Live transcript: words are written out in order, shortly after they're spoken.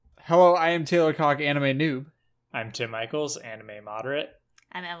Hello, I am Taylor Cock, anime noob. I'm Tim Michaels, anime moderate.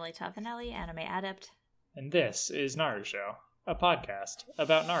 I'm Emily Toffanelli, anime adept. And this is Naruto, a podcast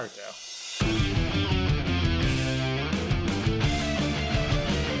about Naruto.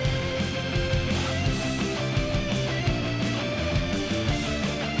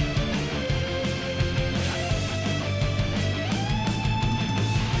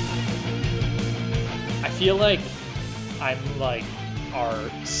 I feel like I'm like our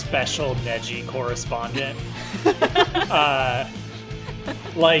special Neji correspondent.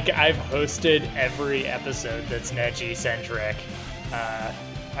 Like I've hosted every episode that's Neji centric.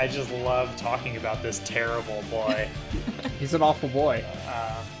 I just love talking about this terrible boy. He's an awful boy.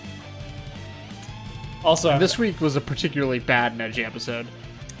 Also, this week was a particularly bad Neji episode.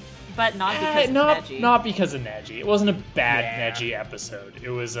 But not because of Neji. Not because of Neji. It wasn't a bad Neji episode.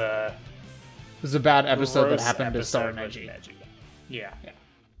 It was a bad episode that happened to star Neji. Yeah.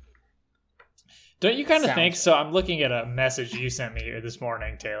 Don't you kind of think, so I'm looking at a message you sent me this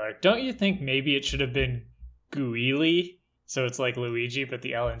morning, Taylor. Don't you think maybe it should have been Guili? So it's like Luigi, but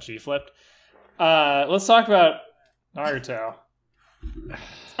the L and G flipped. Let's talk about Naruto.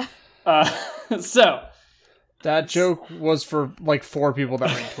 So that joke was for like 4 people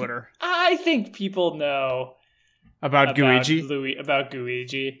that read Twitter. I think people know about Guigi. About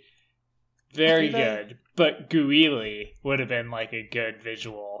Guigi. Very good. But Guili would have been like a good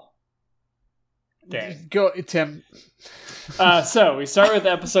visual thing. Go, Tim. So we start with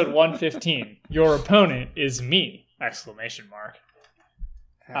episode 115. Your opponent is me! Exclamation mark.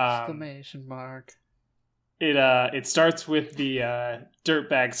 Exclamation mark. It starts with the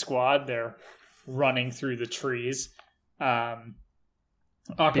Dirtbag Squad. They're running through the trees. Akamaru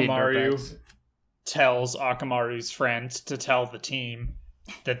tells Akamaru's friend to tell the team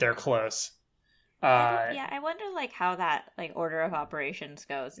that they're close. I wonder like how that like order of operations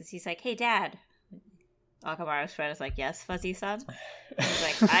goes. Is he's like, "Hey, Dad." Akamaru's friend is like, "Yes, Fuzzy-san." He's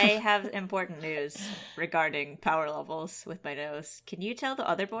like, "I have important news regarding power levels with my nose. Can you tell the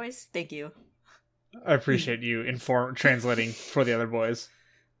other boys? Thank you." I appreciate you translating for the other boys.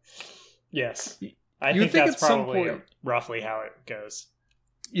 Yes. I think that's probably roughly how it goes.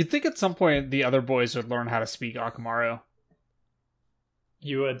 You'd think at some point the other boys would learn how to speak Akamaru.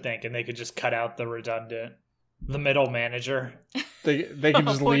 You would think, and they could just cut out the middle manager. They can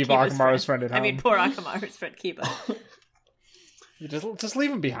just leave Akamaru's friend at home. I mean, poor Akamaru's friend Kiba. You just leave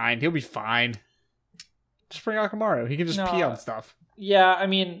him behind. He'll be fine. Just bring Akamaru. He can just pee on stuff. Yeah, I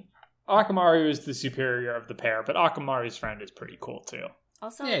mean, Akamaru is the superior of the pair, but Akamaru's friend is pretty cool too.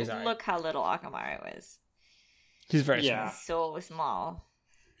 Also, look how little Akamaru is. He's very small. He's so small.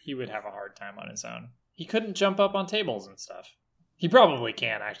 He would have a hard time on his own. He couldn't jump up on tables and stuff. He probably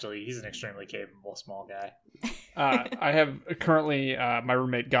can, actually. He's an extremely capable small guy. I have currently, my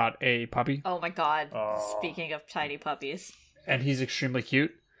roommate got a puppy. Oh my god. Oh. Speaking of tiny puppies. And he's extremely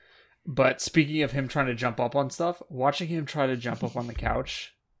cute. But speaking of him trying to jump up on stuff, watching him try to jump up on the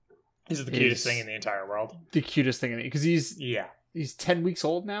couch is the cutest thing in the entire world. The cutest thing in it. Because he's 10 weeks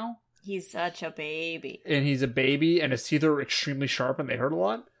old now. He's such a baby. And he's a baby, and his teeth are extremely sharp, and they hurt a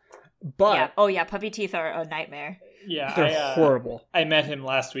lot. But puppy teeth are a nightmare. Yeah, they're horrible. I met him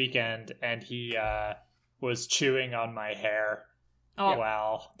last weekend, and he was chewing on my hair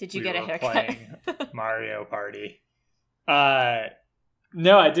while did you get a haircut? Playing Mario Party.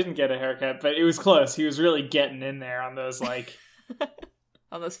 No, I didn't get a haircut, but it was close. He was really getting in there on those like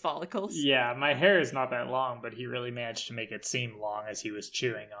on those follicles. Yeah, my hair is not that long, but he really managed to make it seem long as he was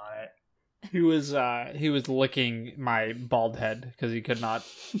chewing on it. He was licking my bald head because he could not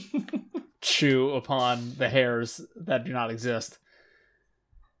chew upon the hairs that do not exist.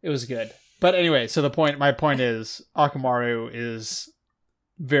 It was good. But anyway, so my point is Akamaru is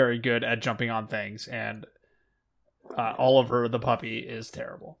very good at jumping on things, and Oliver the puppy is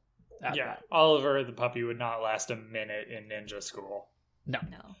terrible. Oliver the puppy would not last a minute in ninja school. No.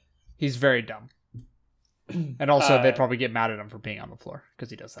 He's very dumb. And also, they'd probably get mad at him for being on the floor, because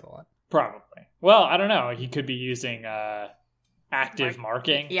he does that a lot. Probably. Well, I don't know. He could be using active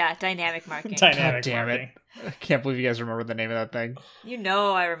marking. Yeah, dynamic marking. God damn it. I can't believe you guys remember the name of that thing. You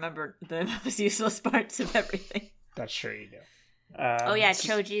know I remember the most useless parts of everything. That's sure you do.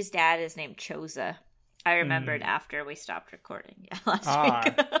 Choji's dad is named Choza. I remembered after we stopped recording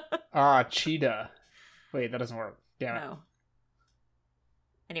last week. Cheetah. Wait, that doesn't work. Damn it. No.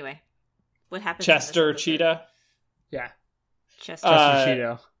 Anyway, what happens? Chester Cheetah? Yeah. Chester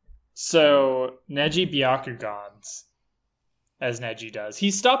Cheetah. So, Neji Byakugans, as Neji does.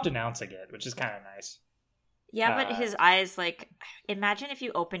 He stopped announcing it, which is kind of nice. Yeah, but his eyes, like, imagine if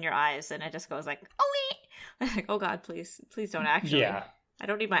you open your eyes and it just goes like, oh, like, oh god, please don't actually. Yeah. I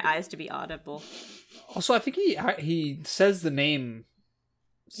don't need my eyes to be audible. Also, I think he says the name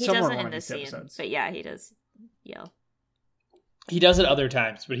He somewhere doesn't in one in of this these scene, episodes. but yeah, he does yell. He does it other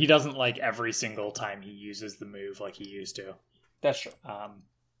times, but he doesn't like every single time he uses the move like he used to. That's true.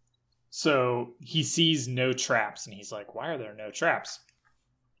 So he sees no traps, and he's like, why are there no traps?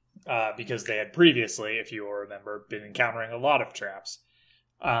 Because they had previously, if you will remember, been encountering a lot of traps.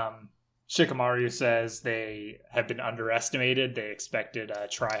 Shikamaru says they have been underestimated. They expected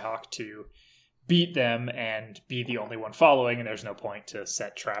Trihawk to beat them and be the only one following, and there's no point to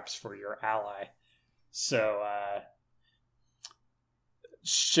set traps for your ally. So,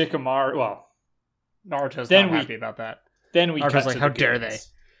 Shikamaru, well, Naruto's not happy about that. Then we Naruto's cut like, to how the dare goons. they?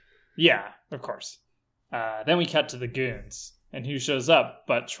 Yeah, of course. Then we cut to the goons, and who shows up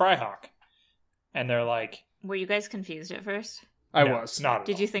but Trihawk. And they're like... Were you guys confused at first? I No, was. not at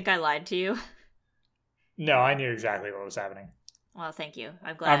Did all. you think I lied to you? No, I knew exactly what was happening. Well, thank you.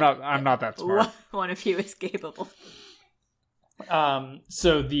 I'm glad. I'm not that smart. One of you is capable.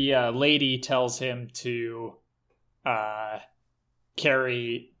 So the lady tells him to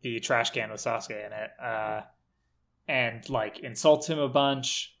carry the trash can with Sasuke in it, and like insults him a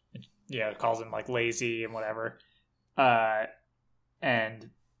bunch. Yeah, calls him like lazy and whatever. And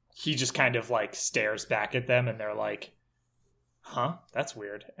he just kind of like stares back at them, and they're like, "Huh, that's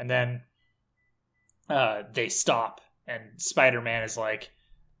weird." And then they stop, and Spider-Man is like,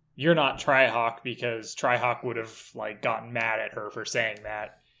 "You're not Trihawk," because Trihawk would have like gotten mad at her for saying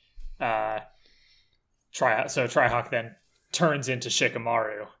that. So Trihawk then turns into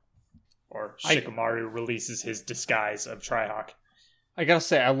Shikamaru, or Shikamaru releases his disguise of Trihawk. I gotta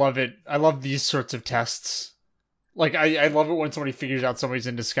say, I love it. I love these sorts of tests. Like, I love it when somebody figures out somebody's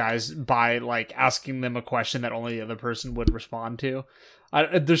in disguise by, like, asking them a question that only the other person would respond to.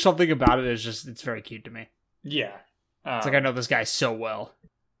 There's something about it that's just, it's very cute to me. Yeah. It's like, I know this guy so well.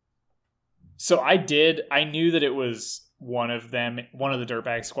 So I knew that it was one of them, one of the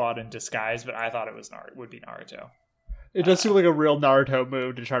Dirtbag Squad in disguise, but I thought it was would be Naruto. It does seem like a real Naruto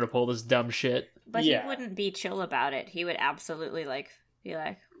move to try to pull this dumb shit. But Yeah. he wouldn't be chill about it. He would absolutely, like, be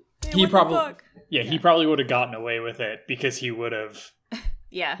like, hey, He what probably- the fuck? Yeah, he probably would have gotten away with it because he would have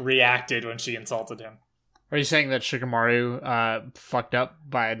Yeah. reacted when she insulted him. Are you saying that Shikamaru fucked up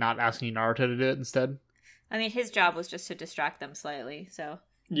by not asking Naruto to do it instead? I mean, his job was just to distract them slightly, so.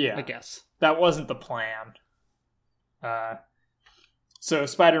 Yeah. I guess. That wasn't the plan. So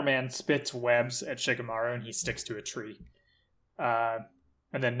Spider-Man spits webs at Shikamaru and he sticks to a tree. And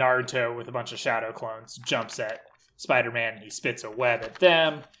then Naruto, with a bunch of shadow clones, jumps at Spider-Man and he spits a web at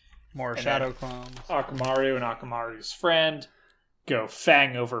them. More And shadow then clones. Akamaru and Akamaru's friend go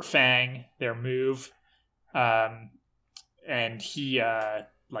fang over fang, their move. And he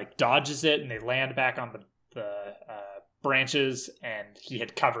like dodges it and they land back on the branches, and he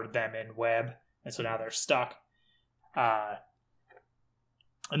had covered them in web, and so now they're stuck. And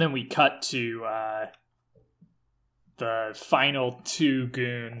then we cut to the final two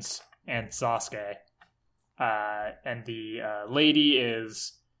goons and Sasuke. And the lady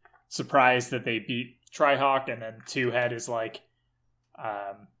is surprised that they beat Trihawk, and then Two Head is like,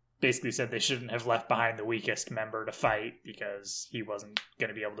 basically said they shouldn't have left behind the weakest member to fight because he wasn't going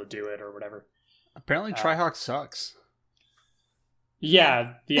to be able to do it or whatever. Apparently Trihawk sucks.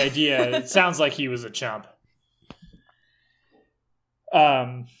 Yeah, the idea, it sounds like he was a chump.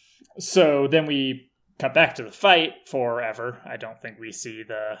 So then we cut back to the fight forever. I don't think we see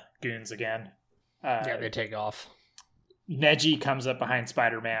the goons again. Yeah, they take off. Neji comes up behind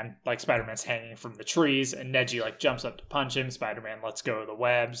Spider-Man, like Spider-Man's hanging from the trees, and Neji like jumps up to punch him. Spider-Man lets go of the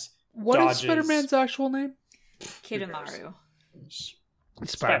webs. What is dodges. Spider-Man's actual name? Kidomaru.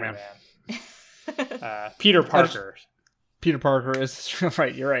 Spider-Man. Peter Parker. Peter Parker is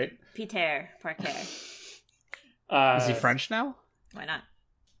right. You're right. Peter Parker. Is he French now? Why not?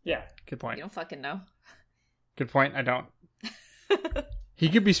 Yeah. Good point. You don't fucking know. Good point. I don't. He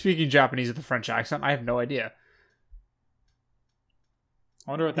could be speaking Japanese with a French accent. I have no idea.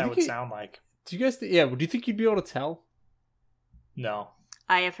 I wonder what that would sound like. Do you guys? Do you think you'd be able to tell? No.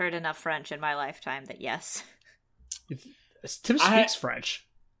 I have heard enough French in my lifetime that yes. Tim speaks French.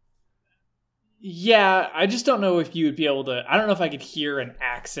 Yeah, I just don't know if you would be able to... I don't know if I could hear an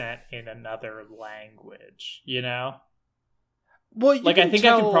accent in another language, you know? Well, I think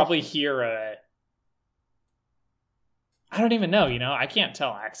I can probably hear a... I don't even know, you know? I can't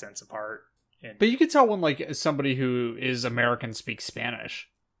tell accents apart. But you can tell when, like, somebody who is American speaks Spanish.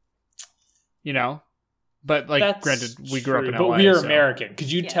 You know? But, like, That's granted, we grew up in LA. But we're so. American.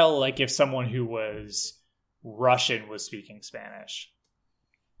 Could you tell, like, if someone who was Russian was speaking Spanish?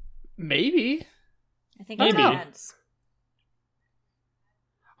 Maybe. I think Maybe. it depends.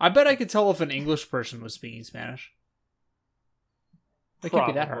 I bet I could tell if an English person was speaking Spanish. That can't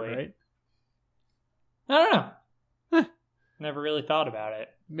be that hard, Probably. right? I don't know. Huh. Never really thought about it.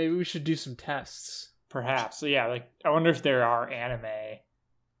 Maybe we should do some tests. Perhaps. So yeah, like I wonder if there are anime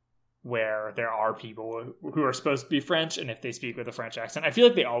where there are people who are supposed to be French and if they speak with a French accent. I feel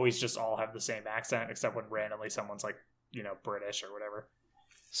like they always just all have the same accent except when randomly someone's like, British or whatever.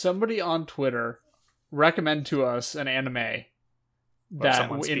 Somebody on Twitter recommend to us an anime Where that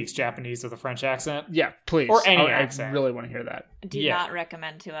someone speaks Japanese with a French accent. Yeah, please. Or any I accent. really want to hear that. Do not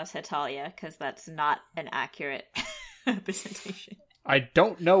recommend to us Hetalia, because that's not an accurate representation. I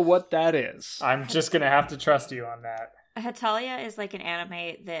don't know what that is. I'm just going to have to trust you on that. Hetalia is like an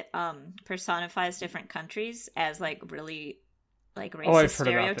anime that personifies different countries as like really like racist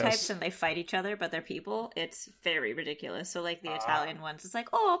stereotypes, and they fight each other, but they're people. It's very ridiculous. So like the Italian ones, it's like,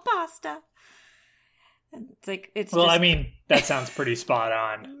 oh, pasta. And it's like it's. Well, just... I mean, that sounds pretty spot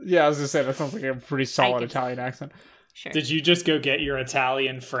on. Yeah, I was gonna say that sounds like a pretty solid Italian accent. Sure. Did you just go get your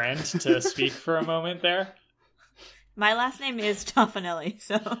Italian friend to speak for a moment there? My last name is Toffanelli,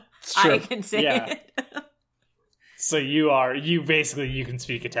 so I can say it. So you can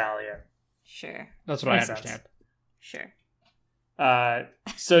speak Italian. Sure. That's what I understand. Sure.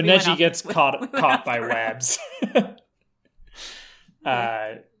 So Neji gets caught by webs.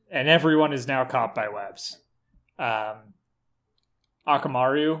 And everyone is now caught by webs.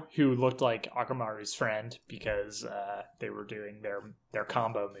 Akamaru, who looked like Akamaru's friend because they were doing their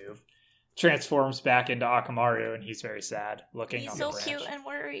combo move, transforms back into Akamaru, and he's very sad looking on the branch. He's so cute and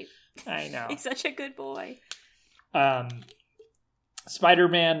worried. I know. He's such a good boy.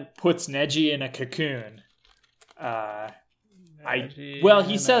 Spider-Man puts Neji in a cocoon.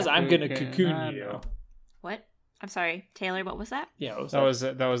 He says, "I'm gonna cocoon you." What? I'm sorry, Taylor. What was that? Yeah, that was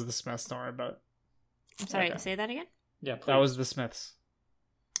the Smiths. Don't worry about it. I'm sorry. Say that again. Yeah, please. That was the Smiths.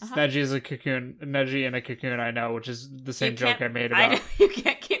 Neji is a cocoon. Neji in a cocoon. I know, which is the same joke I made about. You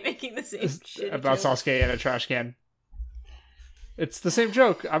can't keep making the same shit about Sasuke in a trash can. It's the same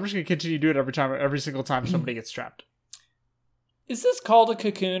joke. I'm just gonna continue to do it every single time somebody gets trapped. Is this called a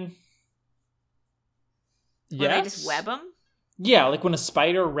cocoon? Yeah. They just web them? Yeah, like when a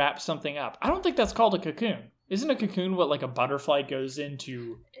spider wraps something up. I don't think that's called a cocoon. Isn't a cocoon what like a butterfly goes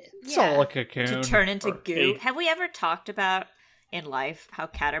into? It's all a cocoon. To turn into goo. Have we ever talked about in life how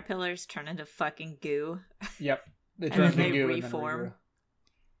caterpillars turn into fucking goo? Yep. They turn into goo reform.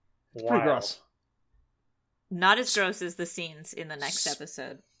 It's pretty gross. Not as gross as the scenes in the next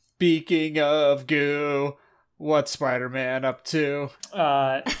episode. Speaking of goo, what's Spider-Man up to?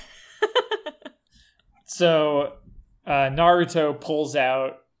 So Naruto pulls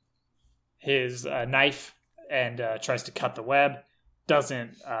out his knife and tries to cut the web.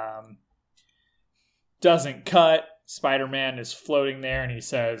 Doesn't cut. Spider-Man is floating there and he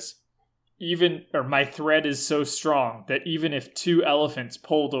says, my thread is so strong that even if 2 elephants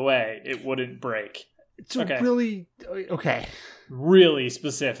pulled away, it wouldn't break. It's really really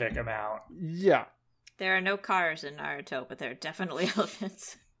specific amount. Yeah. There are no cars in Naruto, but there are definitely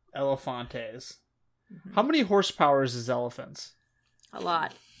elephants. Elephantes. Mm-hmm. How many horsepowers is elephants? A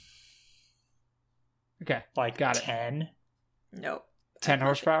lot. Okay. Like got 10? Nope. 10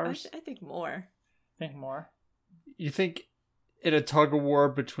 horsepower? I think more. You think in a tug of war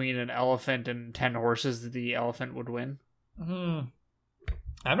between an elephant and 10 horses, the elephant would win?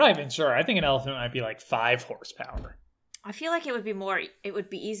 I'm not even sure. I think an elephant might be like 5 horsepower. I feel like it would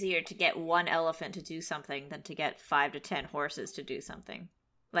be easier to get 1 elephant to do something than to get 5 to 10 horses to do something.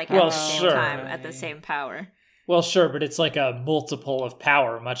 Like at the same time, at the same power. Well, sure, but it's like a multiple of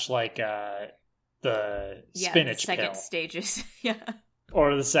power, much like the spinach the second pill. Stages. Yeah.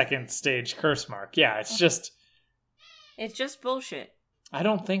 Or the second stage curse mark. Yeah, it's just... It's just bullshit. I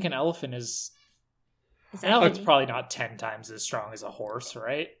don't think an elephant is... An elephant's probably not 10 times as strong as a horse,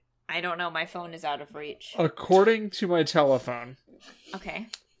 right? I don't know. My phone is out of reach. According to my telephone... Okay.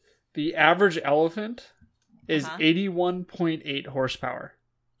 The average elephant is 81.8 horsepower.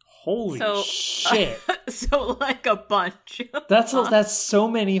 Holy shit. So like a bunch. That's so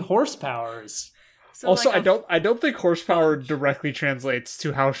many horsepowers. So also, like I don't think horsepower directly translates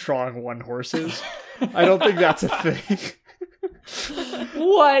to how strong one horse is. I don't think that's a thing.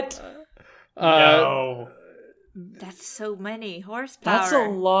 What? No. That's so many horsepower. That's a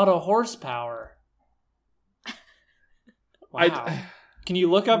lot of horsepower. Wow. Can you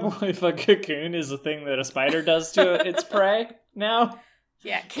look up if a cocoon is a thing that a spider does to its prey now?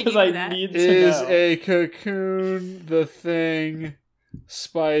 Yeah, can you do that? Need to is know. A cocoon the thing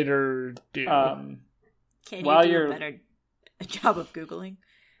spider do? Can you do a better job of Googling?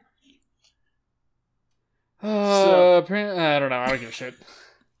 I don't know. I don't give a shit.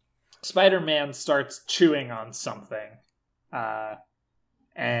 Spider-Man starts chewing on something.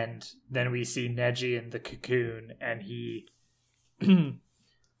 And then we see Neji in the cocoon, and he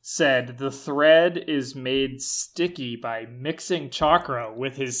said the thread is made sticky by mixing chakra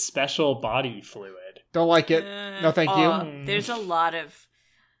with his special body fluid. Don't like it. No, thank you. There's a lot of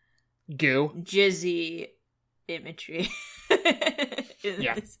goo, jizzy imagery in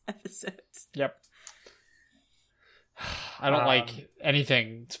this episode. Yep. I don't like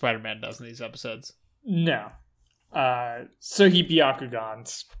anything Spider-Man does in these episodes. No. So he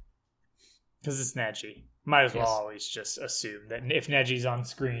Byakugans. Because it's Neji. Might as well always just assume that if Neji's on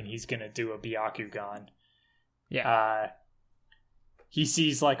screen, he's going to do a Byakugan. Yeah. He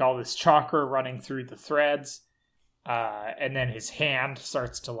sees like all this chakra running through the threads. And then his hand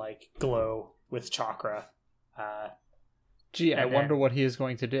starts to like glow with chakra. Gee, I wonder what he is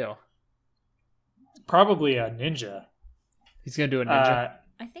going to do. Probably a ninja. He's going to do a ninja?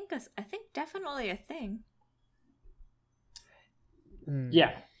 I think definitely a thing.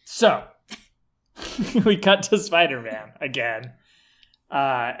 Yeah. So, we cut to Spider-Man again.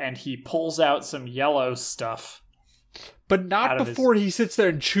 And he pulls out some yellow stuff. But not before he sits there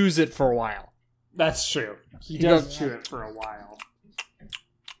and chews it for a while. That's true. He does chew it for a while.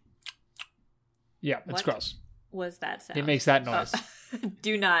 Yeah, it's gross. Was that sound? It makes that noise.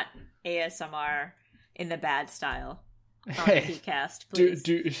 Do not ASMR in the bad style on the P-cast, please.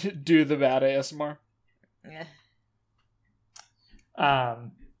 Do the bad ASMR. Yeah.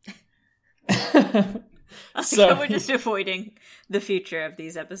 So we're just avoiding the future of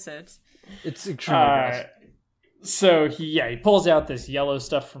these episodes. It's extremely gross. So he pulls out this yellow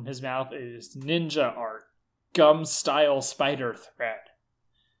stuff from his mouth. It is ninja art, gum style spider thread.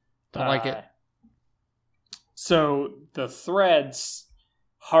 Don't like it. So the threads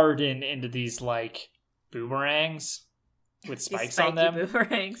harden into these like boomerangs with spikes on them.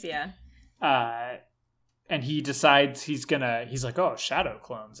 Boomerangs, yeah. And he decides he's like, oh, shadow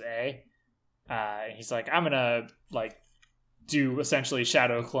clones, eh? And he's like, I'm gonna like do essentially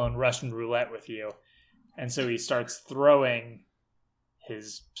shadow clone Russian roulette with you. And so he starts throwing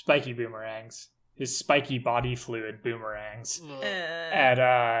his spiky boomerangs, his spiky body fluid boomerangs at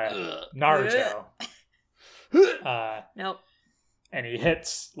Naruto. Nope. And he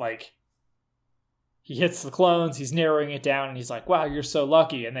hits the clones, he's narrowing it down, and he's like, wow, you're so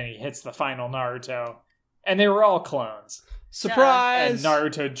lucky. And then he hits the final Naruto. And they were all clones. Surprise! And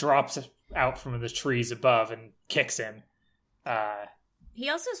Naruto drops out from the trees above and kicks him. He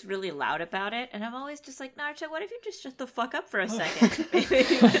also is really loud about it, and I'm always just like, Naruto, what if you just shut the fuck up for a second? Maybe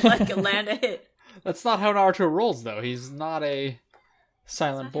you would like land a hit. That's not how Naruto rolls, though. He's not a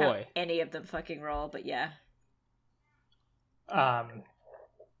silent boy. How any of them fucking roll, but yeah.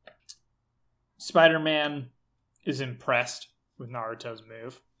 Spider-Man is impressed with Naruto's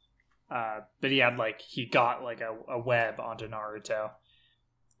move. But he got a web onto Naruto.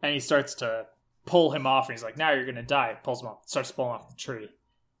 And he starts to pull him off, and he's like, now you're gonna die. Pulls him off, starts pulling off the tree.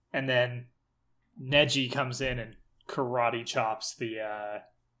 And then Neji comes in and karate chops the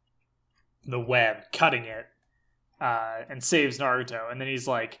web, cutting it, and saves Naruto. And then he's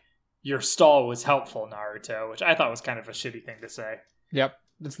like, your stall was helpful, Naruto, which I thought was kind of a shitty thing to say. Yep,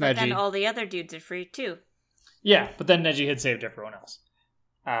 it's Neji. But then all the other dudes are free, too. Yeah, but then Neji had saved everyone else.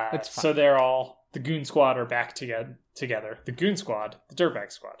 So they're all, the Goon Squad are back together. The Goon Squad, the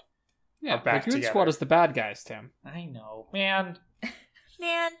Dirtbag Squad. Yeah, the Goon Squad is the bad guys, Tim. I know, man.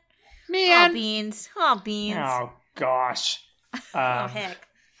 Man. Oh, beans. Oh, gosh. Oh, heck.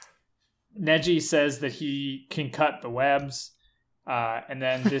 Neji says that he can cut the webs. And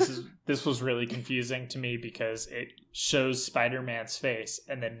then this was really confusing to me because it shows Spider-Man's face,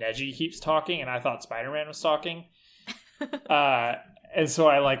 and then Neji keeps talking, and I thought Spider-Man was talking. And so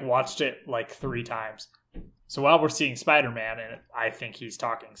I watched it 3 times. So while we're seeing Spider-Man, and I think he's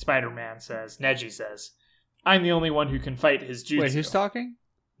talking, Spider-Man says, Neji says, I'm the only one who can fight his jutsu. Wait, who's talking?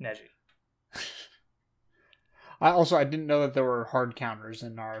 Neji. I didn't know that there were hard counters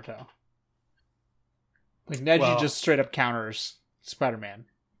in Naruto. Neji just straight up counters Spider-Man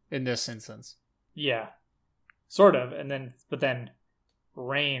in this instance. Yeah. Sort of. But then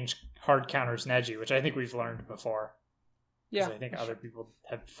range hard counters Neji, which I think we've learned before. Yeah. I think other people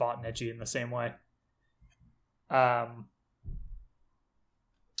have fought Neji in the same way.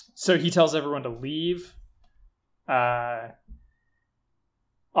 So he tells everyone to leave.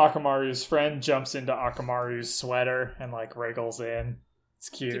 Akamaru's friend jumps into Akamaru's sweater and wriggles in. It's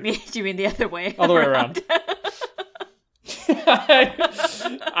cute. Do you mean the other way? All the way around.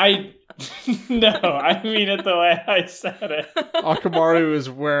 No, I mean it the way I said it. Akamaru is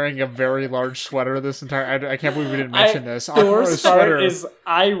wearing a very large sweater this entire... I can't believe we didn't mention this. The worst Akamaru's part sweater is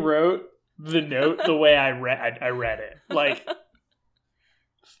I wrote the note the way I read it. Like,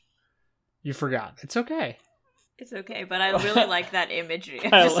 you forgot. It's okay. It's okay, but I really like that imagery.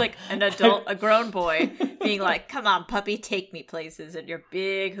 Just like an adult, a grown boy being like, "Come on, puppy, take me places," in your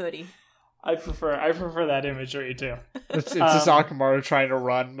big hoodie. I prefer that imagery too. It's just Akamaru trying to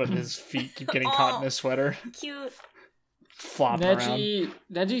run, but his feet keep getting caught in his sweater. Cute. Flopping around.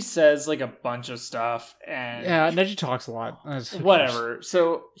 Neji says like a bunch of stuff, and yeah, Neji talks a lot. Whatever.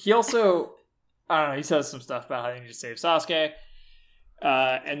 So he also, I don't know, he says some stuff about how they need to save Sasuke.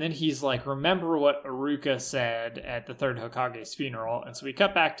 And then he's like, remember what Iruka said at the third Hokage's funeral. And so we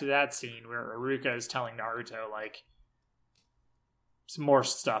cut back to that scene where Iruka is telling Naruto, like, some more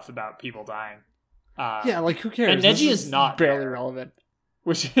stuff about people dying. Yeah, like, who cares? And Neji is not barely there, relevant.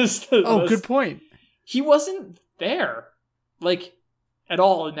 Which is the good point. He wasn't there, like, at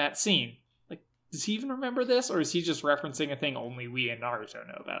all in that scene. Like, does he even remember this? Or is he just referencing a thing only we and Naruto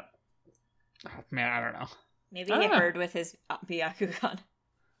know about? Oh, man, I don't know. Maybe he heard with his Byakugan.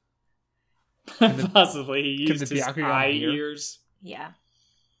 Possibly. He used his eye ears. Yeah.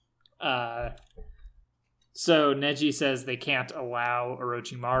 So Neji says they can't allow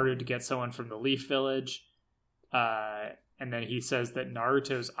Orochimaru to get someone from the Leaf Village. And then he says that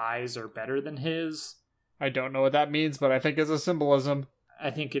Naruto's eyes are better than his. I don't know what that means, but I think it's a symbolism.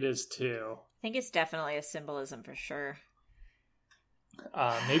 I think it is too. I think it's definitely a symbolism for sure.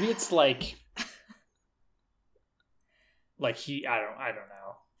 Maybe it's like... Like I don't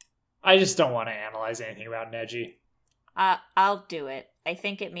know. I just don't want to analyze anything about Neji. I'll do it. I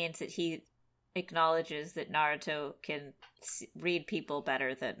think it means that he acknowledges that Naruto can read people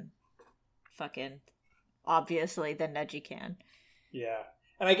better than obviously than Neji can. Yeah.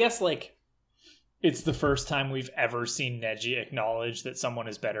 And I guess like it's the first time we've ever seen Neji acknowledge that someone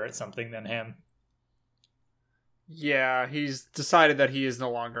is better at something than him. Yeah, he's decided that he is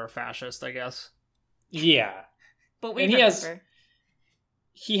no longer a fascist, I guess. Yeah. But we remember.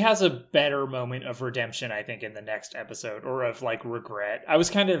 He has a better moment of redemption, I think, in the next episode, or of, like, regret. I was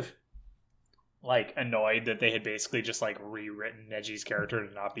kind of, like, annoyed that they had basically just, like, rewritten Neji's character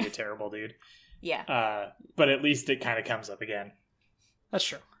to not be a terrible dude. Yeah. But at least it kind of comes up again. That's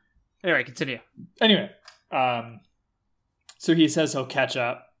true. Anyway, continue. Anyway, so he says he'll catch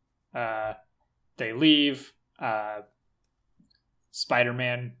up. They leave.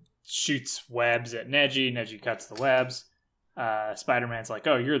 Spider-Man shoots webs at Neji. Neji cuts the webs. Spider-Man's like,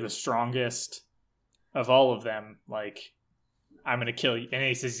 oh, you're the strongest of all of them. Like, I'm going to kill you. And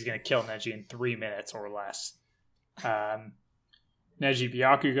he says he's going to kill Neji in 3 minutes or less. Neji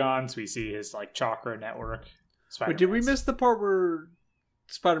Byakugan, so we see his, like, chakra network. Wait, did we miss the part where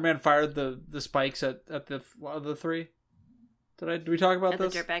Spider-Man fired the spikes at the three? Did we talk about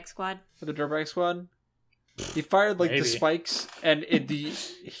this? The Dirtbag Squad? At the Dirtbag Squad? He fired like the spikes and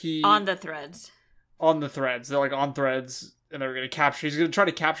he on the threads. On the threads. They're like on threads and they're gonna capture he's gonna try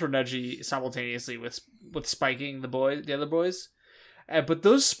to capture Neji simultaneously with spiking the other boys. But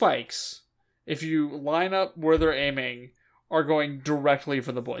those spikes, if you line up where they're aiming, are going directly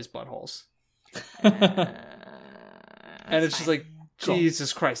for the boys' buttholes. And it's just like,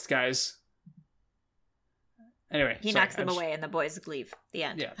 Jesus Christ, guys. Anyway, he knocks them away and the boys leave. The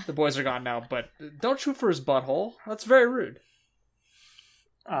end. Yeah, the boys are gone now, but don't shoot for his butthole. That's very rude.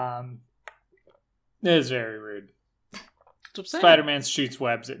 It is very rude. Spider-Man shoots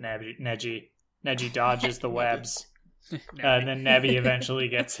webs at Neji. Neji dodges the webs. And then Nebi eventually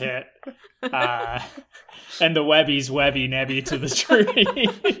gets hit. And the webbies webby Nebi to the tree.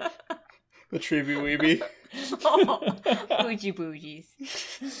 The tree weeby. Bougie bougies.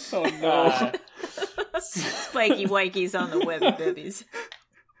 Oh no. Spiky wikies on the webby bibbies.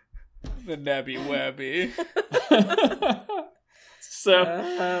 The Nebby webby. So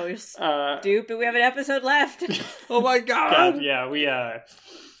we're stupid. We have an episode left. Oh my god. Yeah,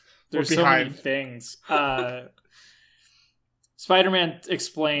 there's so many things. Spider-Man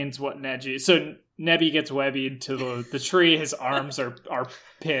explains what Neji. So Nebi gets webbied to the tree. His arms are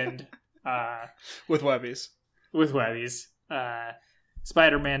pinned. With webbies.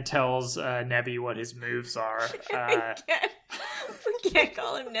 Spider-Man tells Nebi what his moves are. We can't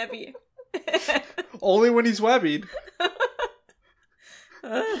call him Nebi. Only when he's webbied.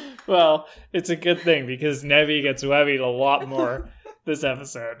 Well, it's a good thing because Nebi gets webbied a lot more this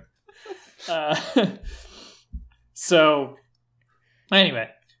episode. So, anyway,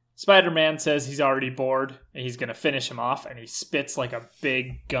 Spider-Man says he's already bored and he's going to finish him off, and he spits like a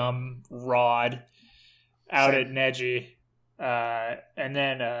big gum rod out at Neji. And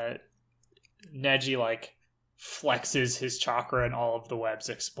then Neji like flexes his chakra and all of the webs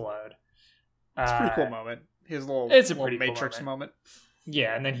explode. It's a pretty cool moment. His little, it's a little pretty Matrix cool moment.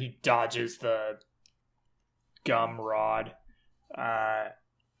 Yeah, and then he dodges the gum rod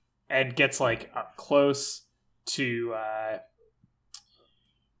and gets like up close to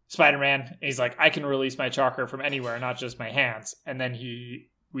Spider-Man. He's like, I can release my chakra from anywhere, not just my hands. And then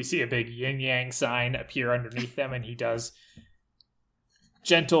we see a big yin-yang sign appear underneath them, and he does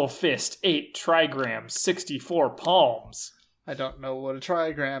gentle fist, 8 trigrams, 64 palms. I don't know what a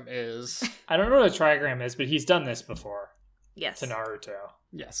trigram is. I don't know what a trigram is, but he's done this before. Yes. To Naruto.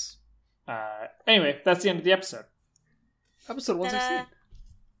 Yes. Anyway, that's the end of the episode. Episode 116.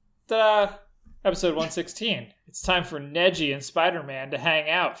 Ta-da! Episode 116. It's time for Neji and Spider-Man to hang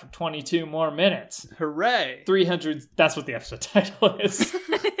out for 22 more minutes. Hooray! 300... That's what the episode title is.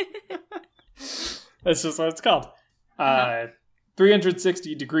 That's just what it's called.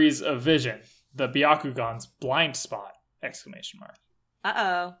 360 degrees of vision. The Byakugan's blind spot! Exclamation mark.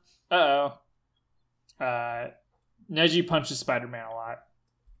 Uh-oh. Uh-oh. Neji punches Spider-Man a lot.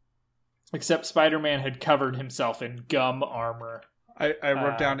 Except Spider-Man had covered himself in gum armor. I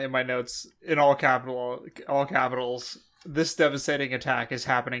wrote down in my notes, in all capitals, this devastating attack is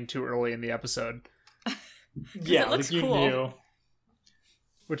happening too early in the episode. Yeah, it looks like you cool. knew.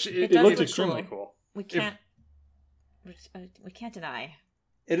 It It does looked look extremely cool. cool. We can't deny.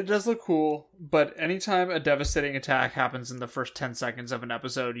 It does look cool, but anytime a devastating attack happens in the first 10 seconds of an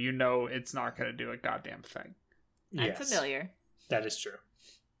episode, you know it's not going to do a goddamn thing. I'm familiar. That is true.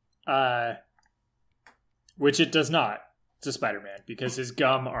 Which it does not to Spider-Man, because his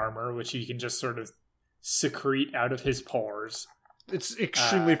gum armor, which he can just sort of secrete out of his pores. It's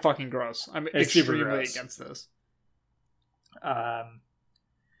extremely fucking gross. I'm extremely against this.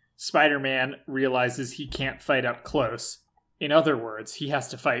 Spider-Man realizes he can't fight up close. In other words, he has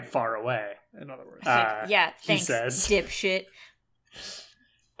to fight far away. In other words. Yeah, thanks, he says. dipshit.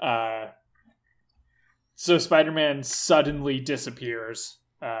 So Spider-Man suddenly disappears.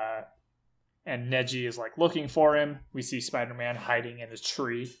 And Neji is like looking for him. We see Spider-Man hiding in a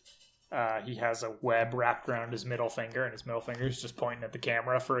tree. He has a web wrapped around his middle finger, and his middle finger is just pointing at the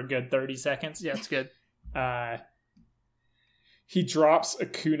camera for a good 30 seconds. Yeah, it's good. He drops a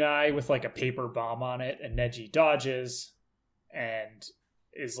kunai with like a paper bomb on it, and Neji dodges and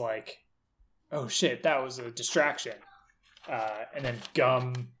is like, oh shit, that was a distraction. And then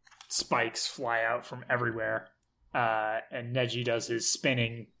gum spikes fly out from everywhere. And Neji does his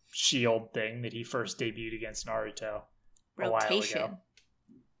spinning shield thing that he first debuted against Naruto a while ago.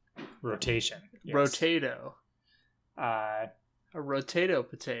 Rotation. Yes. Rotato. A rotato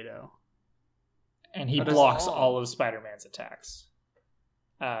potato. And he blocks all of Spider-Man's attacks.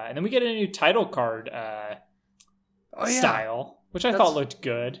 And then we get a new title card style, which I thought looked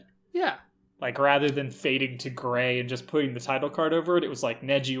good. Yeah. Like, rather than fading to gray and just putting the title card over it, it was like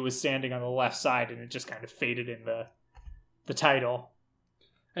Neji was standing on the left side and it just kind of faded in the title.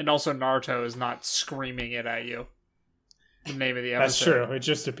 And also Naruto is not screaming it at you. The name of the episode. That's true. It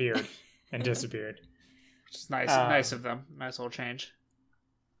just appeared and disappeared. Which is nice. Nice of them. Nice little change.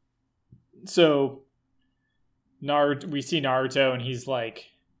 So, we see Naruto and he's like,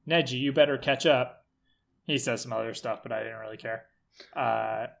 Neji, you better catch up. He says some other stuff, but I didn't really care.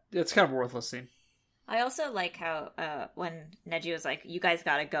 It's kind of a worthless scene. I also like how when Neji was like, you guys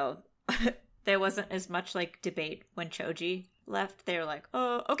gotta go, there wasn't as much like debate when Choji left. They were like,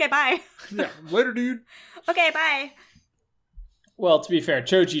 oh, okay, bye. Yeah, later, dude. Okay, bye. Well, to be fair,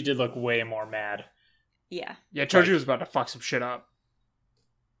 Choji did look way more mad. Yeah. Yeah, Choji was about to fuck some shit up.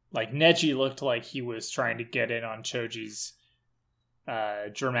 Like, Neji looked like he was trying to get in on Choji's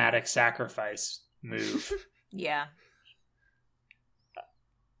dramatic sacrifice move. Yeah.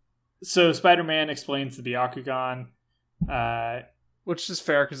 So Spider-Man explains the Byakugan. Which is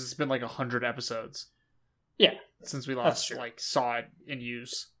fair, because it's been like 100 episodes. Yeah. Since we last saw it in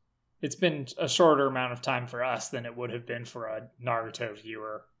use. It's been a shorter amount of time for us than it would have been for a Naruto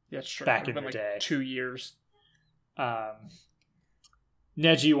viewer back in the day. 2 years.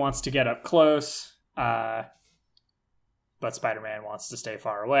 Neji wants to get up close, but Spider-Man wants to stay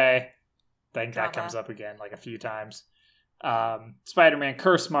far away. I think that comes up again like a few times. Spider-Man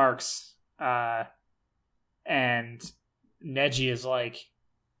curse marks, and Neji is like,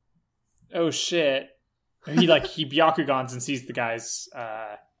 oh shit. He Byakugans and sees the guy's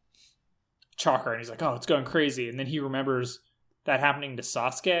chakra, and he's like, oh, it's going crazy. And then he remembers that happening to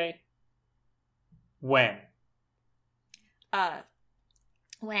Sasuke. When?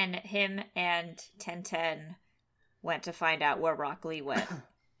 When him and Tenten went to find out where Rock Lee went,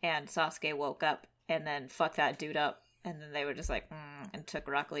 and Sasuke woke up and then fucked that dude up, and then they were just like, and took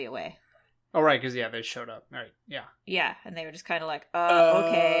Rock Lee away. Oh, right, because, they showed up. All right, yeah. Yeah, and they were just kind of like,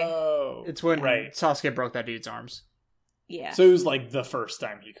 okay. Oh. It's when Right. Sasuke broke that dude's arms. Yeah. So it was like the first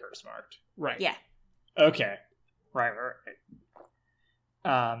time he curse marked. Right. Yeah. Okay. Right.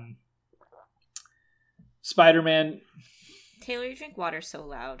 Spider-Man. Taylor, you drink water so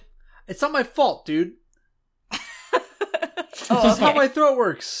loud. It's not my fault, dude. Oh, This is how okay. my throat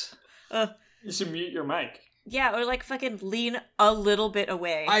works. You should mute your mic. Yeah, or like fucking lean a little bit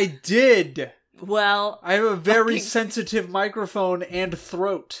away. I did. Well, I have a very fucking- sensitive microphone and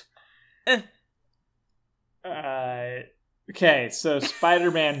throat. Okay, so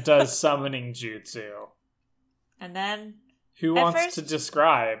Spider-Man does summoning jutsu. and then Who At wants first- to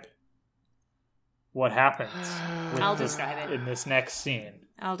describe what happens with I'll this- describe it. in this next scene?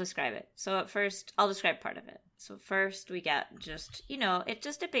 I'll describe it. So at first, I'll describe part of it. So first we get just, it's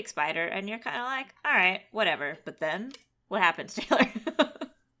just a big spider, and you're kind of like, all right, whatever. But then, what happens, Taylor?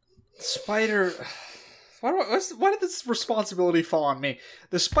 Spider. Why did this responsibility fall on me?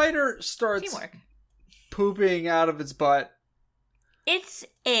 The spider starts Teamwork. pooping out of its butt. It's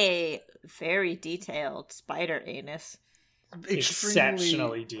a very detailed spider anus.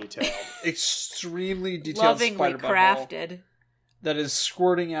 Exceptionally detailed. extremely detailed Lovingly spider butthole crafted. that is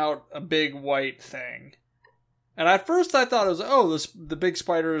squirting out a big white thing. And at first I thought it was, the big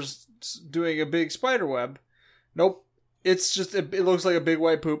spider's doing a big spider web. Nope. It's just, it looks like a big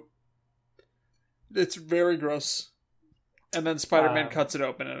white poop. It's very gross. And then Spider-Man cuts it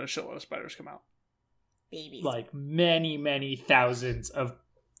open and a shitload of spiders come out. Babies. Like many, many thousands of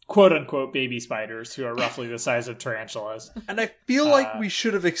quote-unquote baby spiders who are roughly the size of tarantulas. And I feel like we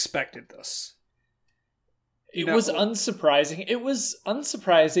should have expected this. It was unsurprising. It was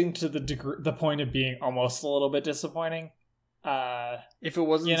unsurprising to the point of being almost a little bit disappointing. If it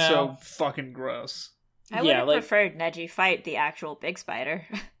wasn't so fucking gross. I would have preferred Neji fight the actual big spider.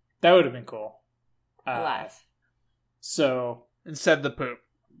 That would have been cool. Alas. So instead the poop.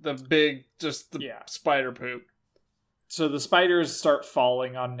 The big, just the spider poop. So the spiders start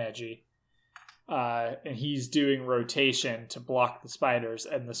falling on Neji. And he's doing rotation to block the spiders.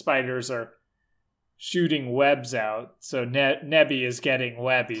 And the spiders are shooting webs out. So Nebby is getting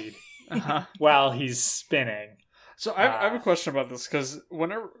webbied while he's spinning. So I have a question about this. Because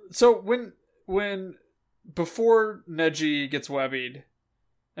when before Neji gets webbied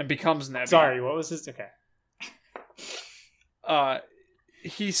and becomes Nebby. Sorry, what was his? Okay.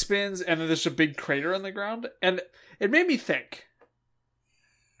 He spins and then there's a big crater on the ground. And it made me think.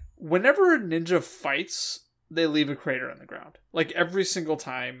 Whenever a ninja fights, they leave a crater on the ground. Like every single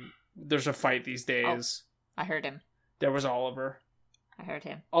time there's a fight these days. Oh, I heard him. There was Oliver. I heard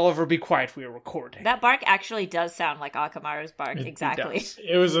him. Oliver, be quiet. We are recording. That bark actually does sound like Akamaru's bark. Exactly.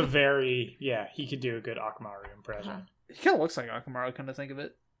 It was a very... Yeah, he could do a good Akamaru impression. He kind of looks like Akamaru, kind of think of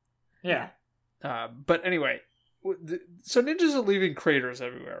it. Yeah. But anyway, so ninjas are leaving craters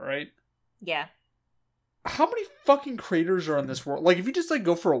everywhere, right? Yeah. How many fucking craters are in this world? Like, if you just, like,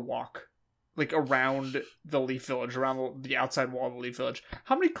 go for a walk, like, around the Leaf Village, around the outside wall of the Leaf Village,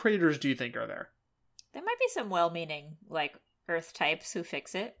 how many craters do you think are there? There might be some well-meaning, like, Earth types who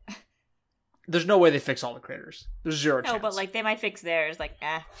fix it. There's no way they fix all the craters. There's zero chance. No, but, like, they might fix theirs, like,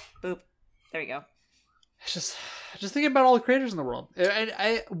 boop. There you go. It's just thinking about all the craters in the world.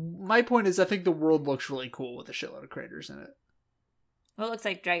 My point is, I think the world looks really cool with a shitload of craters in it. Well, it looks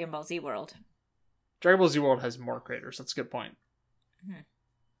like Dragon Ball Z World. Dragon Ball Z World has more craters. That's a good point. Mm-hmm.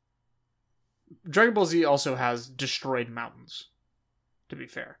 Dragon Ball Z also has destroyed mountains, to be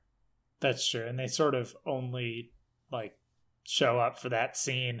fair. That's true. And they sort of only, like, show up for that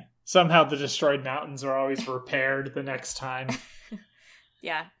scene. Somehow the destroyed mountains are always repaired the next time.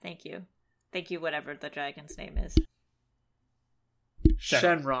 Yeah, thank you. Thank you, whatever the dragon's name is.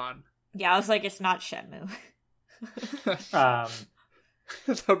 Shenron. Yeah, I was like, it's not Shenmue.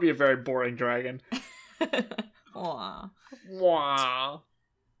 That would be a very boring dragon. Aww. Wow.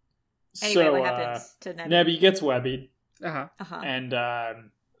 Anyway, So, what happens to Nebby? Nebby gets webbied. Uh-huh.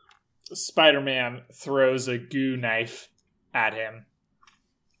 And Spider-Man throws a goo knife at him.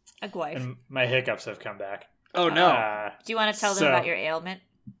 A gwife. And my hiccups have come back. Oh, no. Do you want to tell them about your ailment?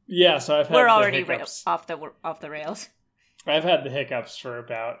 Yeah, so I've had We're the already hiccups. off the rails. I've had the hiccups for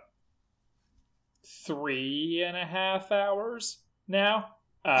about 3.5 hours now.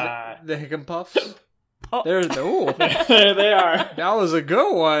 The hiccup puffs? Oh. There They are. That was a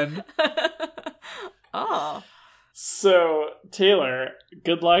good one. Oh. So, Taylor,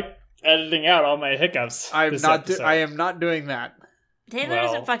 good luck editing out all my hiccups. I am not doing that. Taylor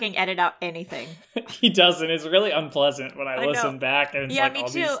doesn't fucking edit out anything. He doesn't. It's really unpleasant when I listen back. And it's yeah, like me all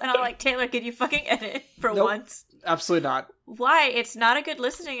too. these... And I'm like, Taylor, can you fucking edit for once? Absolutely not. Why? It's not a good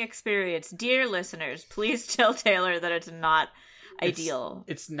listening experience. Dear listeners, please tell Taylor that it's not ideal.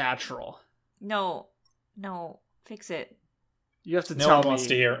 It's natural. No, fix it. You have to No tell one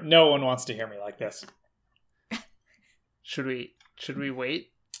me. No one wants to hear me like this. Should we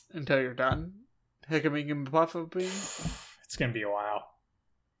wait until you're done? Hiccuping and puffing? It's gonna be a while.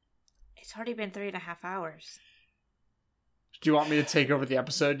 It's already been 3.5 hours. Do you want me to take over the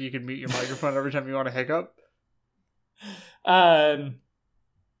episode? You can mute your microphone every time you want to hiccup.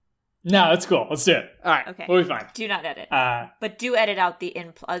 No, it's cool. Let's do it. All right. Okay. We'll be fine. Do not edit. But do edit out the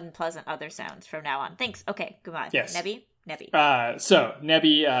unpleasant other sounds from now on. Thanks. Okay, goodbye. Yes. Nebby? So,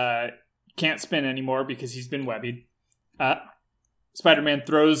 Nebby can't spin anymore because he's been webbied. Spider-Man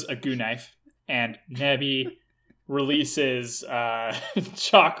throws a goo knife, and Nebby releases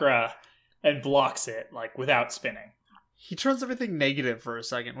Chakra and blocks it, like, without spinning. He turns everything negative for a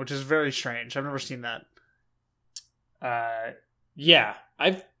second, which is very strange. I've never seen that. Yeah.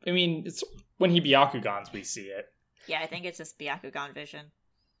 I mean, it's when he Byakugans, we see it. Yeah, I think it's just Byakugan vision.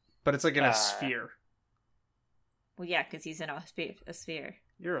 But it's like in a sphere. Well, yeah, because he's in a sphere.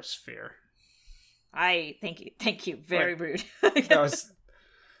 You're a sphere. Thank you. Very rude. That was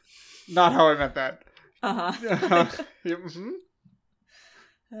not how I meant that.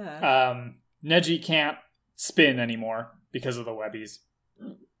 Neji can't spin anymore because of the webbies.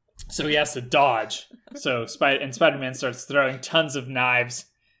 So he has to dodge. So Spider-Man starts throwing tons of knives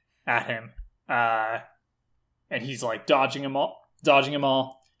at him. And he's like dodging them all.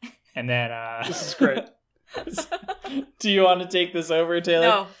 And then this is great. Do you want to take this over,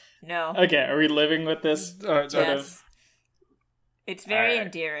 Taylor? No. Okay, are we living with this sort of? It's very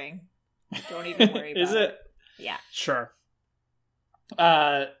endearing. Don't even worry about it. Is it? Yeah. Sure.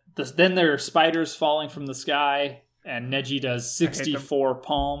 Then there are spiders falling from the sky, and Neji does 64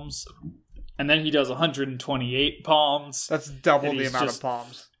 palms, and then he does 128 palms. That's double the amount of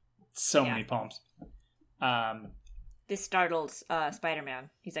palms. So many palms. This startles Spider-Man.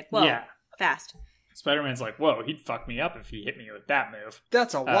 He's like, whoa, fast. Spider-Man's like, whoa, he'd fuck me up if he hit me with that move.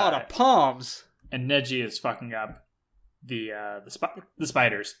 That's a lot of palms. And Neji is fucking up the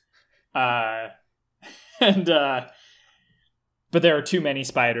spiders. But there are too many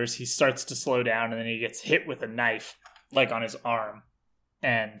spiders. He starts to slow down, and then he gets hit with a knife, like on his arm.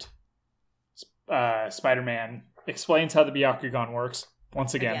 And Spider-Man explains how the Byakugan works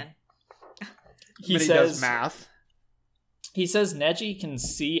once again. He does math. He says Neji can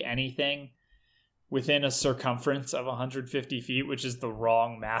see anything within a circumference of 150 feet, which is the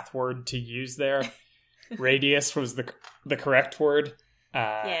wrong math word to use there. Radius was the correct word.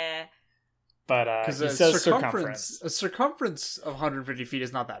 Yeah. But he says circumference. A circumference of 150 feet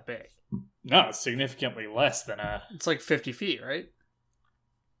is not that big. No, it's significantly less than a... It's like 50 feet, right?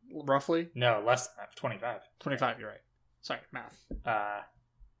 Roughly? No, less than that. 25. 25, you're right. Sorry, math.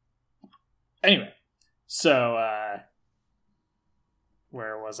 Anyway, so...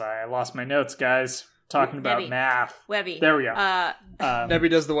 where was I? I lost my notes, guys. Talking about math. Webby. There we go. Nebby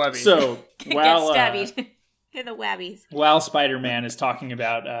does the webby. So, while... Gets stabbied in the webbies. While Spider-Man is talking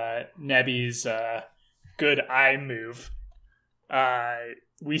about Nebby's good eye move,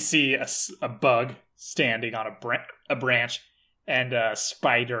 we see a bug standing on a branch, and a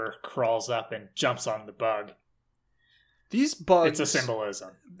spider crawls up and jumps on the bug. These bugs... It's a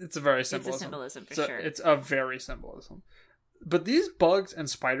symbolism. It's a very symbolism. It's a symbolism, for sure. It's a very symbolism. But these bugs and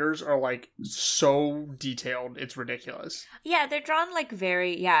spiders are, like, so detailed, it's ridiculous. Yeah, they're drawn, like,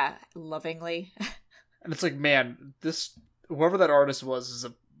 very, lovingly. And it's like, man, whoever that artist was is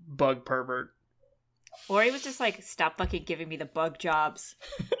a bug pervert. Or he was just like, stop fucking giving me the bug jobs.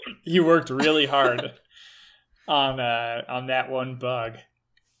 You worked really hard on that one bug.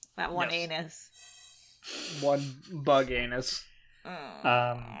 That one anus. One bug anus.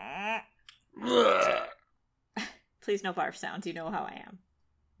 Please no barf sounds. You know how I am.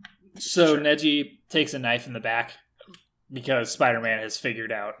 So Neji takes a knife in the back because Spider-Man has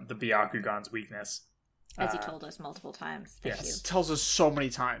figured out the Byakugan's weakness. As he told us multiple times. Thank you. Tells us so many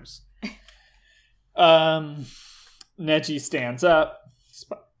times. Neji stands up.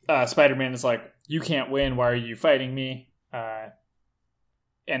 Spider-Man is like, you can't win. Why are you fighting me?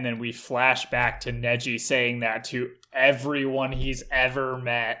 And then we flash back to Neji saying that to everyone he's ever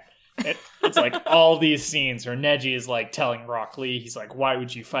met. It's like all these scenes where Neji is like telling Rock Lee, he's like, why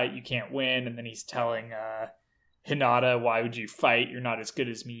would you fight? You can't win. And then he's telling Hinata, why would you fight? You're not as good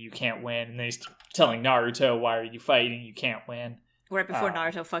as me. You can't win. And then he's telling Naruto, why are you fighting? You can't win. Right before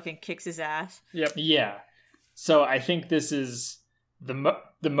Naruto fucking kicks his ass. Yep. Yeah. So I think this is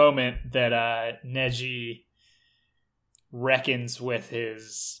the moment that Neji reckons with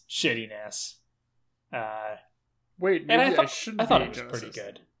his shittiness. Wait, maybe I thought it was pretty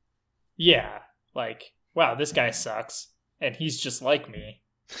good. Yeah, like, wow, this guy sucks, and he's just like me.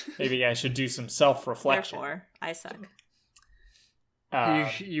 Maybe I should do some self-reflection. Therefore, I suck.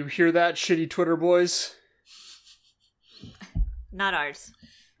 You hear that, shitty Twitter boys? Not ours.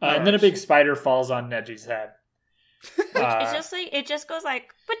 And then a big spider falls on Neji's head. It's just like it just goes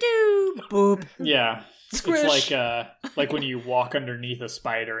like badoo boop. Yeah, Squish. It's like when you walk underneath a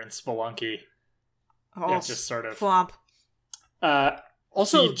spider in Spelunky. Oh, It's just sort of flomp.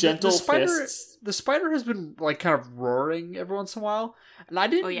 Also, gentle the spider. fists. The spider has been like kind of roaring every once in a while, and I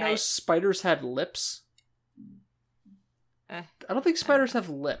didn't know spiders had lips. I don't think spiders have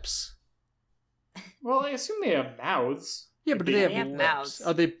lips. Well, I assume they have mouths. Yeah, but do they have lips? Mouths.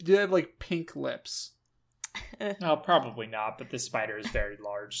 Do they have like pink lips? No, probably not. But this spider is very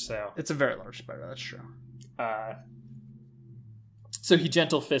large, so It's a very large spider. That's true. So he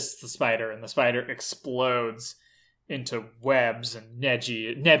gentle fists the spider, and the spider explodes into webs, and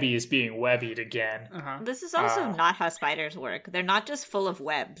Nebi is being webbied again. This is also not how spiders work. They're not just full of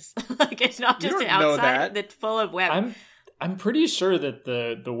webs. Like, it's not just an know outside that. that's full of webs. I'm pretty sure that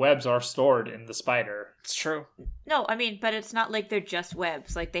the webs are stored in the spider. It's true. No, I mean, but it's not like they're just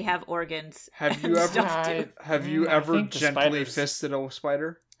webs. Like, they have organs. Have you ever gently fisted a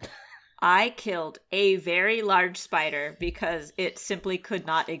spider? I killed a very large spider because it simply could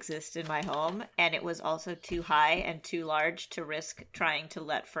not exist in my home, and it was also too high and too large to risk trying to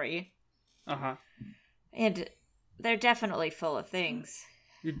let free. And they're definitely full of things.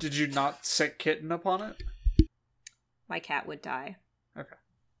 Did you not sick kitten upon it? My cat would die. Okay.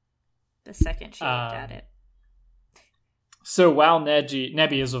 The second she looked at it. So while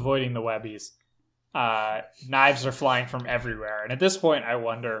Nebi is avoiding the webbies, knives are flying from everywhere. And at this point, I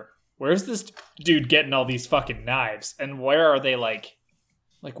wonder, where's this dude getting all these fucking knives? And where are they, like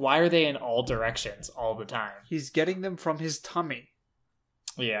why are they in all directions all the time? He's getting them from his tummy.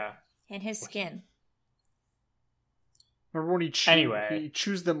 Yeah. And his skin. Remember when he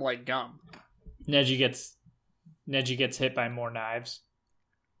chews them like gum? Neji gets hit by more knives.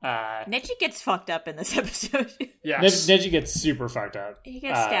 Neji gets fucked up in this episode. Yes. Neji gets super fucked up. He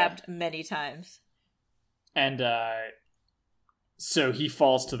gets stabbed many times. And so he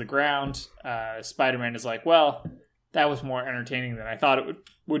falls to the ground. Spider-Man is like, well, that was more entertaining than I thought it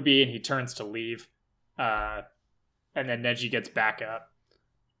would be, and he turns to leave. And then Neji gets back up.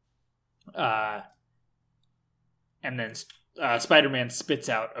 And then Spider-Man spits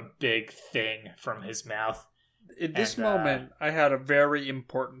out a big thing from his mouth. In this moment, I had a very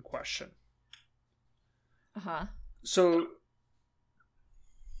important question. So,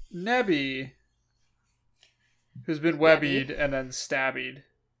 Nebi, who's been webbied and then stabbied,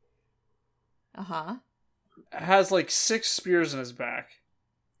 has like 6 spears in his back.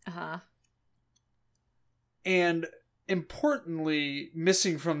 And importantly,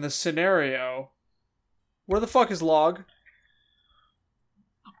 missing from the scenario, where the fuck is Log?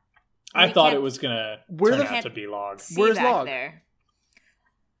 I thought it was gonna turn out to be Log. Where's Log? There.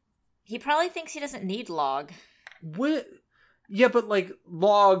 He probably thinks he doesn't need Log. Yeah, but like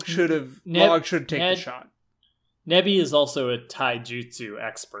Log should take the shot. Nebi is also a taijutsu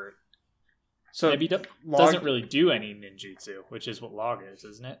expert. So Nebi doesn't really do any ninjutsu, which is what Log is,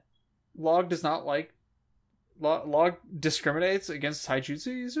 isn't it? Log does not like. Log discriminates against taijutsu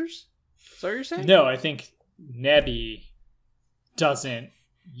users? Is that what you're saying? No, I think Nebi doesn't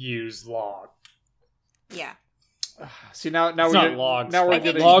use Log. Yeah. See, now it's we're not Log's.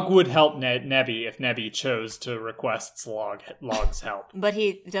 Log would help Nebi if Nebi chose to request Log's help. But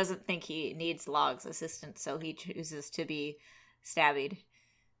he doesn't think he needs Log's assistance, so he chooses to be stabbied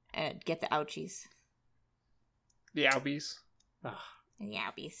and get the ouchies. The oubies. The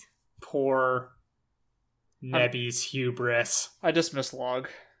oubies. Poor Nebi's hubris. I dismiss Log.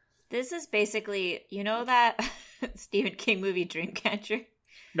 This is basically, you know that Stephen King movie Dreamcatcher?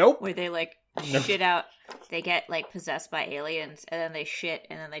 Nope. Where they shit out, they get possessed by aliens, and then they shit,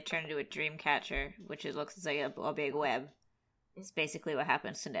 and then they turn into a dream catcher, which looks like a big web. It's basically what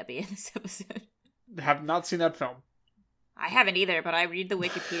happens to Nebi in this episode. Have not seen that film. I haven't either, but I read the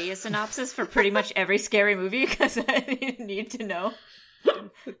Wikipedia synopsis for pretty much every scary movie because I need to know.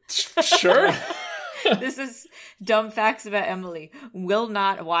 Sure. This is dumb facts about Emily. Will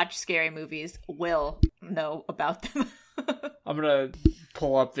not watch scary movies. Will know about them. I'm gonna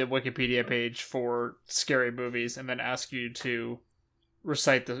pull up the Wikipedia page for scary movies and then ask you to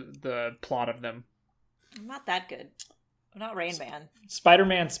recite the plot of them. I'm not that good. I'm not Rain Man.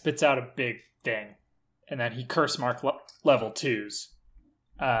 Spider-Man spits out a big thing, and then he curse mark level 2s.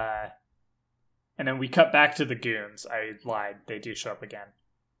 And then we cut back to the goons. I lied. They do show up again.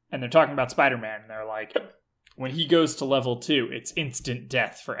 And they're talking about Spider-Man, and they're like, when he goes to level 2, it's instant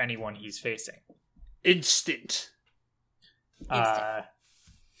death for anyone he's facing. Instant.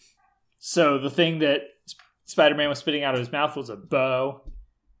 So the thing that Spider-Man was spitting out of his mouth was a bow,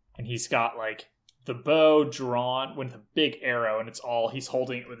 and he's got like the bow drawn with a big arrow, and he's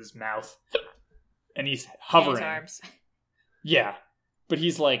holding it with his mouth, and he's hovering. His arms. Yeah, but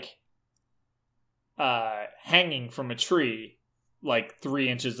he's like hanging from a tree, like 3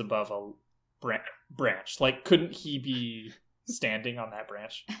 inches above a branch. Like, couldn't he be standing on that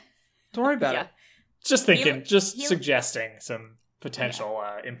branch? Don't worry about it. Just thinking, suggesting some potential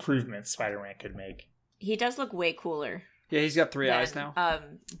improvements Spider-Man could make. He does look way cooler. Yeah, he's got 3 eyes now.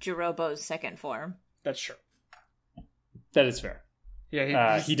 Jirobo's second form. That's true. That is fair.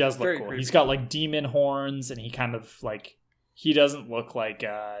 Yeah, he does look cool. Creepy. He's got like demon horns, and he kind of like, he doesn't look like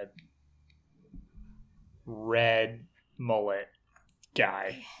a red mullet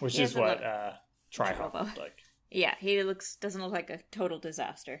guy, which is what Tri-Hawk looked like. Yeah, he doesn't look like a total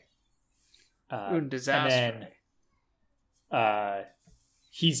disaster. Disaster. And then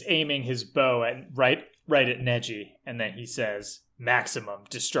he's aiming his bow at right at Neji, and then he says, "Maximum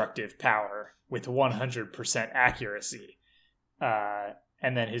destructive power with 100% accuracy."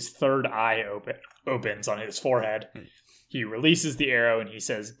 And then his third eye opens on his forehead. He releases the arrow, and he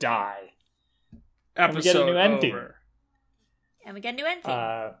says, "Die." And we get a new end theme. And we get a new end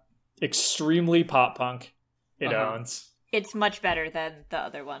theme. Extremely pop punk. It owns. It's much better than the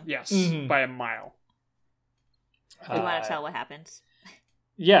other one. Yes, by a mile. You want to tell what happens?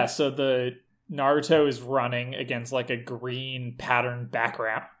 Yeah, so the Naruto is running against like a green patterned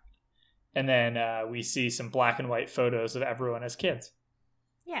background. And then we see some black and white photos of everyone as kids.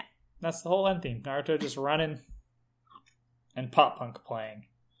 Yeah. That's the whole end theme. Naruto just running and pop punk playing.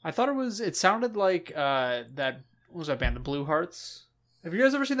 I thought it sounded like what was that band, the Blue Hearts? Have you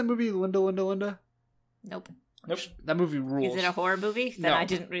guys ever seen the movie Linda, Linda, Linda? Nope. That movie rules. Is it a horror movie? Then No. I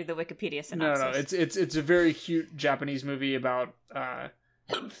didn't read the Wikipedia synopsis. No. It's a very cute Japanese movie about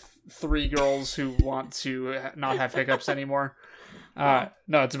 3 girls who want to not have hiccups anymore. No,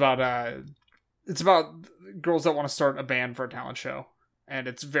 it's about girls that want to start a band for a talent show, and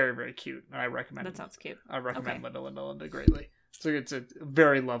it's very, very cute. And I recommend. That sounds cute. I recommend Linda, Linda, Linda greatly. So it's a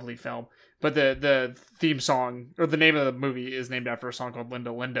very lovely film. But the theme song, or the name of the movie, is named after a song called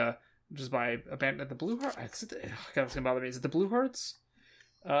Linda, Linda, which is by a band at the Blue Hearts. God, it's gonna bother me. Is it the Blue Hearts?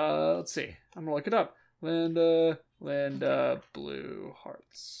 Let's see. I'm gonna look it up. Linda, Blue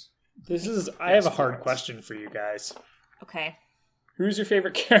Hearts. I have a hard question for you guys. Okay. Who's your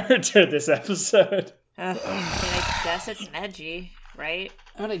favorite character this episode? I guess it's Neji, right?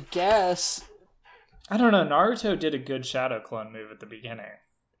 I'm gonna guess. I don't know. Naruto did a good shadow clone move at the beginning.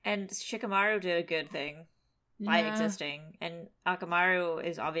 And Shikamaru did a good thing by existing. And Akamaru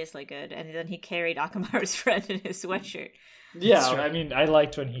is obviously good. And then he carried Akamaru's friend in his sweatshirt. Yeah, I mean, I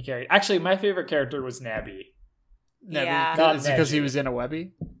liked when he carried... Actually, my favorite character was Nabi. Yeah. Is it because he was in a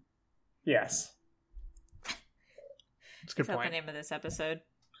Webby? Yes. That's a good Is that point. the name of this episode?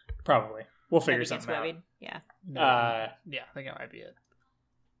 Probably. We'll figure Nebi gets something out. webbied? Yeah. Yeah, I think that might be it.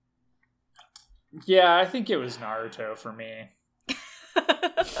 Yeah, I think it was Naruto for me.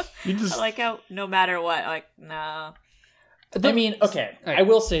 I like how no matter what, like, no. I mean, okay, I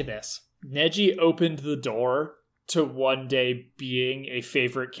will say this. Neji opened the door to one day being a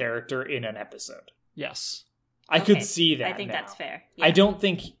favorite character in an episode. Yes. I could see that. I think now. that's fair. Yeah. I don't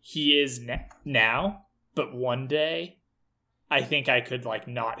think he is now, but one day, I think I could, like,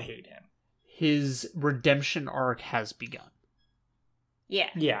 not hate him. His redemption arc has begun. Yeah.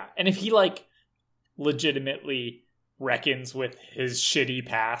 Yeah, and if he, like, legitimately reckons with his shitty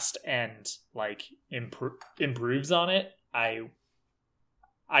past and, like, improves on it, I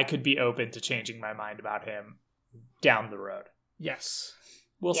could be open to changing my mind about him down the road. Yes.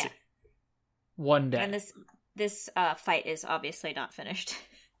 We'll see. One day. And this fight is obviously not finished.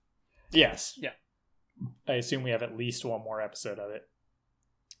 Yes. Yeah. I assume we have at least one more episode of it.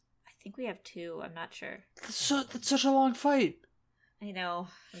 I think we have 2. I'm not sure. That's such a long fight. I know.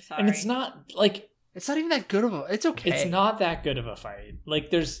 I'm sorry. And it's not, like... It's not even that good of a... It's okay. It's not that good of a fight.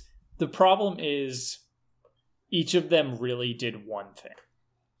 Like, the problem is each of them really did one thing.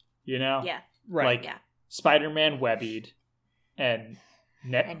 You know? Yeah. Right. Like, Spider-Man webbied, and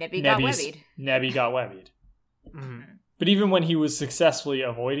Nebi got webbied. Nebi got webbied. Mm-hmm. But even when he was successfully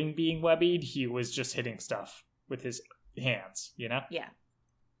avoiding being webbied, he was just hitting stuff with his hands, you know? Yeah.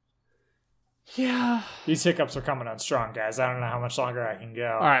 Yeah. These hiccups are coming on strong, guys. I don't know how much longer I can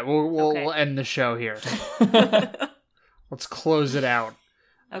go. All right, we'll end the show here. Let's close it out.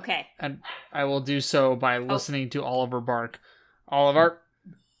 Okay. And I will do so by listening to Oliver bark. Oliver.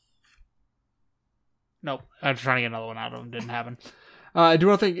 Nope. I'm trying to get another one out of him. Didn't happen. I do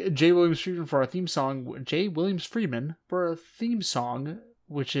want to thank Jay Williams Friedman for our theme song. Jay Williams Friedman for a theme song,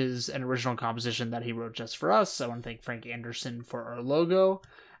 which is an original composition that he wrote just for us. I want to thank Frank Anderson for our logo.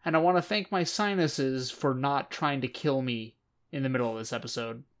 And I want to thank my sinuses for not trying to kill me in the middle of this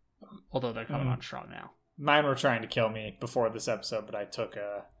episode. Although they're coming on strong now. Mine were trying to kill me before this episode, but I took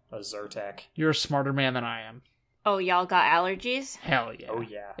a Zyrtec. You're a smarter man than I am. Oh, y'all got allergies? Hell yeah. Oh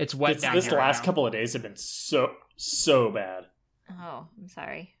yeah. It's wet down This here last right now. couple of days have been so bad. Oh, I'm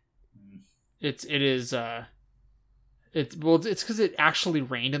sorry. It's because it actually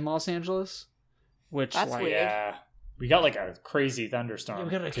rained in Los Angeles, which That's weird. Yeah. We got like a crazy thunderstorm. Yeah,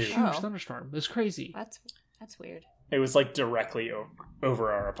 we got a too. huge thunderstorm. It was crazy. That's weird. It was like directly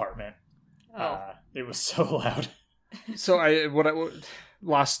over our apartment. Oh. It was so loud. So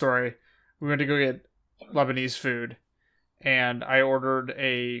last story, we went to go get Lebanese food, and I ordered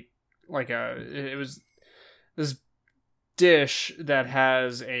it was this dish that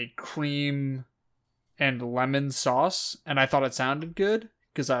has a cream and lemon sauce, and I thought it sounded good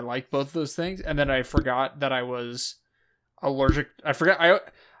because I like both of those things, and then I forgot that I was allergic. I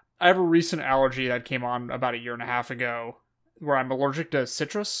have a recent allergy that came on about 1.5 years ago where I'm allergic to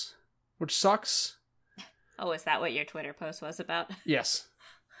citrus, which sucks. Oh, is that what your Twitter post was about? Yes.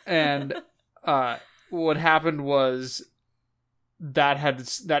 And what happened was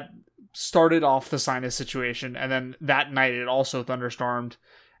that started off the sinus situation, and then that night it also thunderstormed,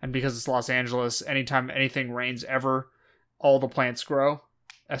 and because it's Los Angeles, anytime anything rains ever, all the plants grow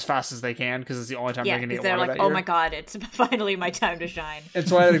as fast as they can because it's the only time they're going to get water they're like, that oh year. my god, it's finally my time to shine. And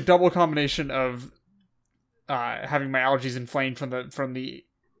so I had a double combination of having my allergies inflamed from the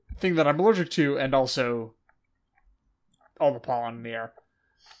thing that I'm allergic to, and also all the pollen in the air.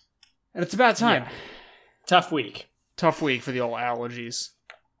 And it's a bad time. Yeah. Tough week For the old allergies.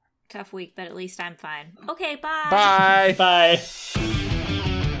 Tough week, but at least I'm fine. Okay, bye. Bye. Bye.